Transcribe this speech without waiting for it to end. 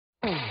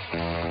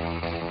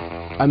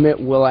I met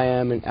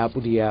will.i.am and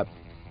Apple D. App,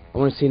 I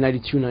want to say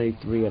 92,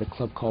 93, at a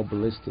club called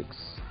Ballistics.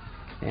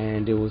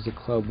 And it was a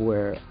club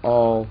where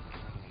all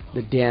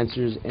the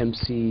dancers,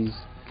 MCs,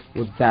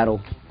 would battle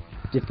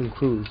different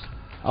crews.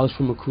 I was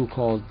from a crew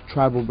called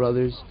Tribal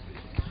Brothers.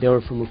 They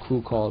were from a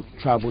crew called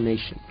Tribal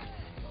Nation.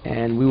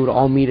 And we would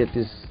all meet at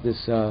this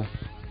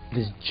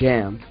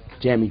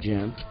jammy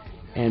jam,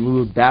 and we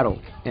would battle.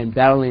 And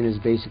battling is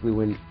basically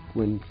when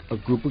a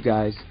group of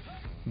guys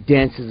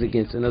dances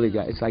against another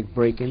guy. It's like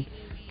breaking,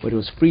 but it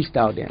was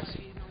freestyle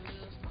dancing.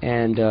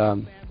 And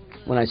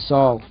when I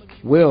saw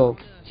Will,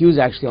 he was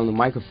actually on the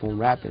microphone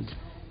rapping,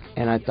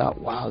 and I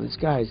thought, wow, this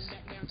guy's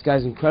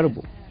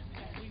incredible.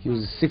 He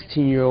was a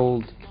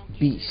 16-year-old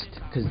beast,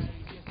 because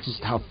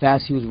just how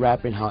fast he was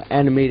rapping, how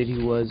animated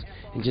he was,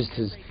 and just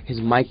his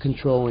mic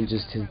control and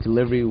just his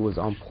delivery was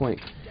on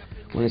point.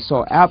 When I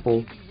saw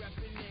Apple,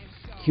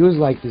 he was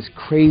like this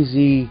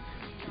crazy,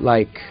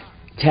 like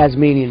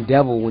Tasmanian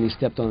devil when he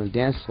stepped on the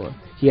dance floor.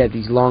 He had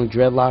these long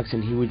dreadlocks,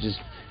 and he would just,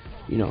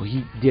 you know,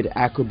 he did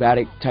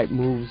acrobatic type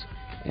moves,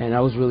 and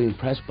I was really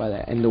impressed by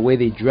that. And the way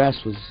they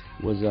dressed was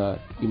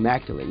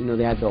immaculate. You know,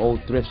 they had the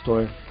old thrift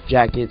store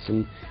jackets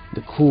and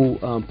the cool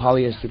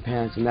polyester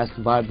pants, and that's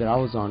the vibe that I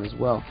was on as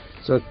well.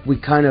 So we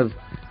kind of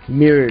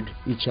mirrored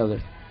each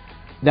other.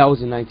 That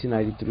was in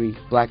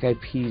 1993. Black Eyed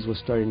Peas was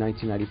started in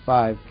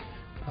 1995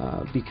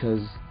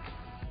 because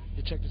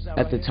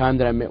at the time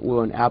that I met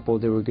Will and Apple,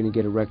 they were going to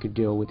get a record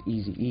deal with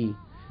Eazy-E.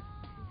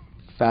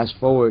 Fast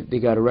forward, they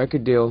got a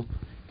record deal.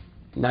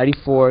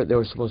 94, they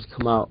were supposed to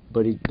come out,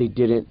 but they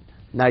didn't.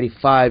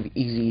 95,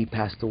 Eazy-E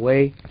passed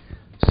away.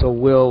 So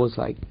Will was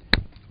like,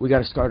 we got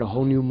to start a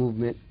whole new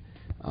movement.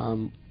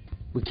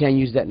 We can't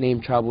use that name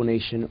Tribal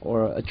Nation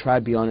or a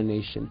tribe beyond a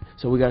nation,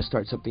 so we got to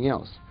start something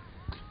else.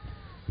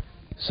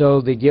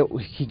 So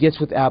he gets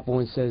with Apple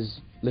and says,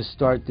 let's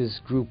start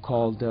this group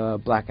called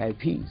Black Eyed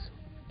Peas.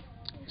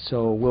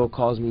 So Will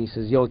calls me and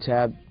says, yo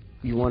Tab,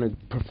 you want to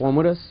perform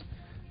with us?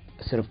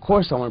 I said, of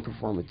course I want to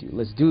perform with you,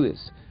 let's do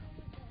this.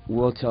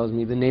 Will tells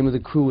me the name of the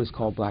crew is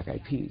called Black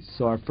Eyed Peas.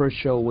 So our first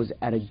show was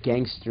at a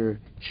gangster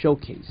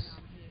showcase,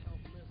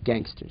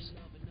 Gangsters.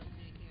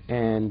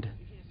 And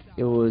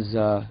it was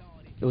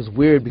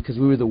weird because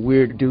we were the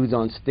weird dudes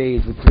on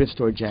stage with thrift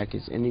store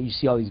jackets, and then you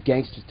see all these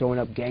gangsters throwing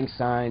up gang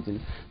signs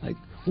and like,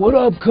 what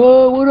up,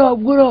 cuz? What up?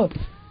 What up?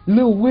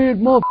 Little weird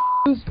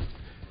motherfuckers.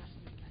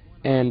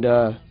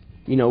 And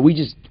you know, we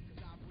just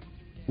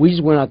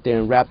went out there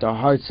and rapped our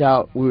hearts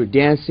out. We were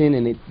dancing,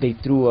 and they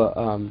threw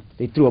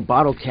a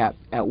bottle cap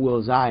at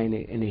Will's eye, and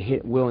it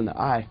hit Will in the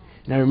eye.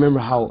 And I remember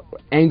how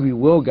angry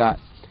Will got,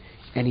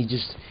 and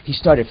he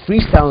started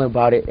freestyling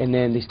about it, and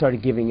then they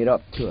started giving it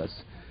up to us.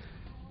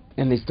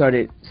 And they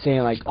started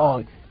saying like,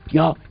 oh,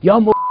 y'all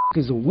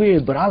motherfuckers are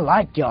weird, but I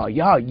like y'all.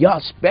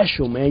 Y'all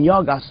special, man.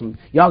 Y'all got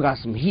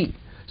some heat.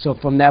 So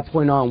from that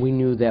point on, we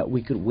knew that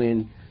we could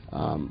win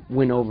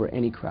over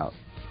any crowd.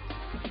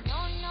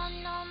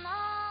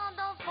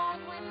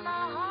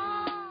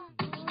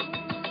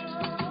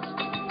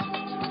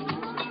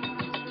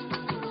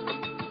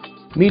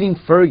 Meeting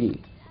Fergie.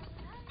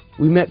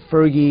 We met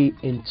Fergie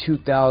in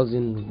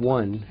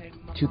 2001,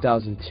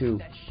 2002.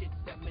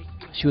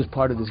 She was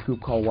part of this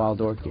group called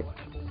Wild Orchid,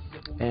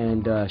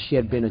 and she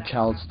had been a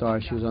child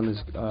star. She was on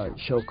this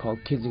show called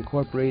Kids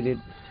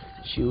Incorporated.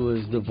 She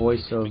was the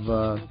voice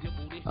of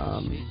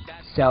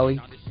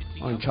Sally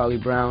on Charlie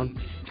Brown.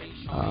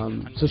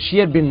 So she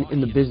had been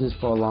in the business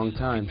for a long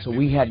time. So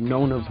we had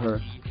known of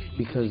her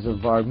because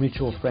of our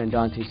mutual friend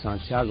Dante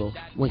Santiago.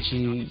 When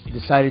she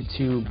decided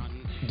to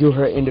do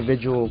her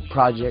individual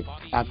project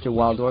after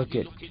Wild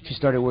Orchid, she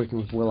started working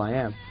with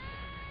will.i.am.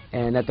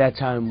 And at that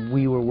time,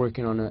 we were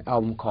working on an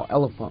album called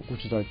Elephant,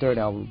 which is our third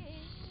album.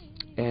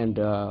 And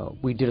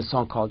we did a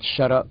song called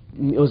Shut Up.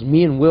 It was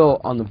me and Will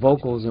on the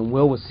vocals, and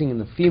Will was singing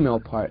the female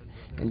part.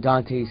 And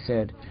Dante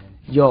said,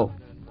 yo,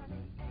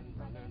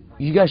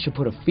 you guys should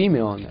put a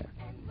female on there.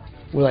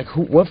 We're like,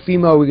 what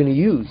female are we going to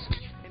use?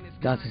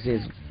 Dante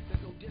says,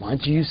 why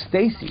don't you use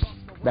Stacy?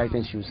 Back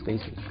then she was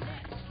Stacy.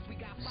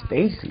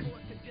 Stacy?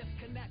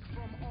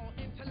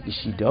 Is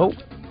she dope?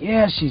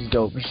 Yeah, she's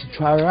dope. You should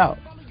try her out.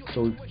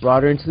 So we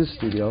brought her into the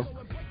studio,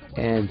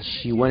 and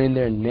she went in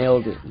there and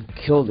nailed it and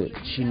killed it.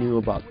 She knew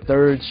about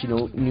thirds, she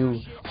knew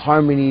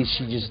harmonies,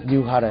 she just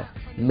knew how to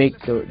make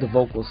the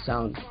vocals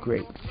sound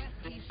great.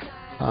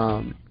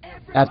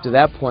 After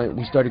that point,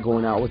 we started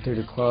going out with her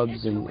to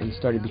clubs and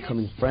started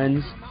becoming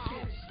friends,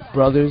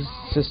 brothers,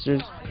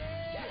 sisters,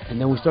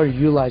 and then we started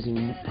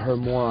utilizing her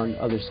more on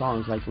other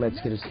songs like Let's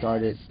Get It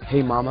Started,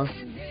 Hey Mama.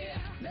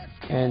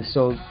 And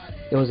so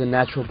it was a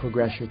natural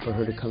progression for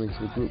her to come into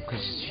the group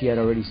because she had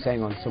already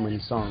sang on so many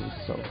songs.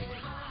 So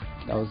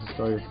that was the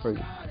story of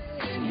Fergie.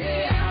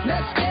 Yeah,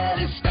 let's get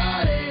it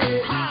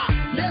started.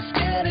 Let's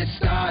get it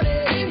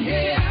started.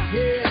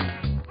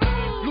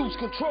 Yeah, lose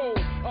control.